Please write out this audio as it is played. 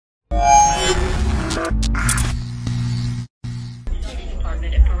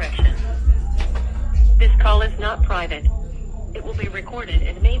call is not private. It will be recorded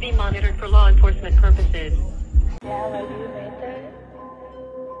and may be monitored for law enforcement purposes. Yeah, like you made that?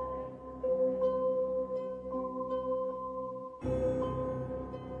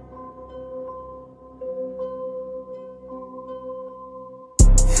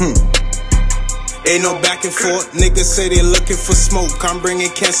 Ain't no back and forth, niggas say they looking for smoke, I'm bringing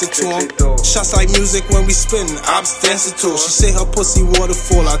cancer to them. Shots like music when we spin, ops dancing to it. She say her pussy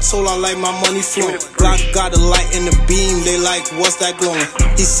waterfall, I told her I like my money flowing. Glock got a light in the beam, they like, what's that glowing?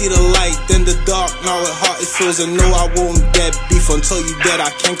 He see the light, then the dark, now it hot it feels. And no, I won't get beef until you dead,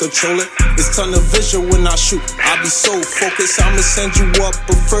 I can't control it. It's tunnel vision when I shoot, I be so focused, I'ma send you up.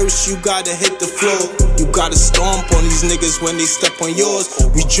 But first you gotta hit the floor, you gotta stomp on these niggas when they step on yours.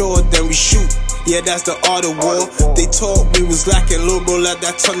 We draw, then we shoot. Yeah, that's the art of war. They told we was lacking, little bro, let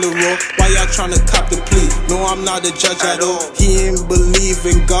that thunder roll. Why y'all tryna cop the plea? No, I'm not a judge at all. He ain't believe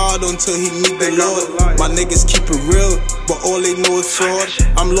in God until he meet the Lord. My niggas keep it real, but all they know is fraud.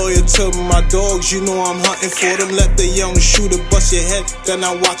 I'm loyal to my dogs, you know I'm hunting for them. Let the young shooter bust your head, then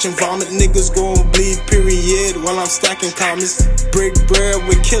I'm watching vomit. Niggas gon' bleed, period, while I'm stacking commas. Break bread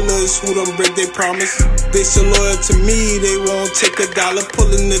with killers who don't break their promise. They so loyal to me, they won't take a dollar.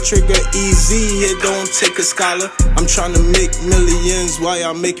 Pulling the trigger easy, it don't take a scholar. I'm trying to make millions while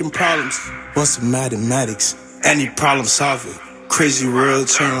y'all making problems. What's the mathematics? Any problem solving. Crazy world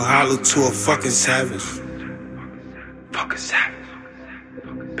turn hollow to a fucking savage. Fucking savage.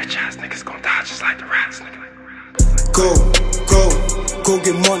 Bitch ass niggas gon' die just like the rats, nigga. Go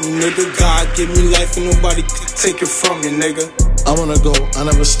get money, nigga. God give me life and nobody can take it from me, nigga. I wanna go, I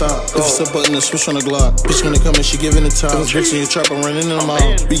never stop. If it's a button, then switch on the Glock. Bitch when they come in, she giving it time. If it's bricks in your trap, I'm running in the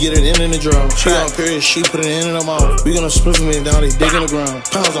mouth. We get it in the drum. She on period, she put it in the mouth. We gonna split them in down, they digging the ground.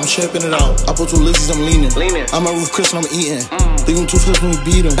 Pounds, I'm chipping it out. I put two lissies, I'm leaning. I'm a roof Chris and I'm eating. Leave them two flips when we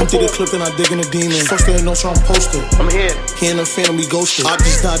beat them. Empty the clip and I dig in the demon. First day, no, so I'm posted. I'm here. He in the fan, we ghosted. I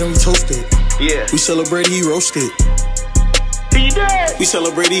just died and we toasted. Yeah. We celebrated, he roasted. He dead. We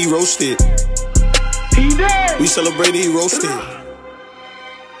celebrated, he roasted. He dead. We celebrated, he roasted.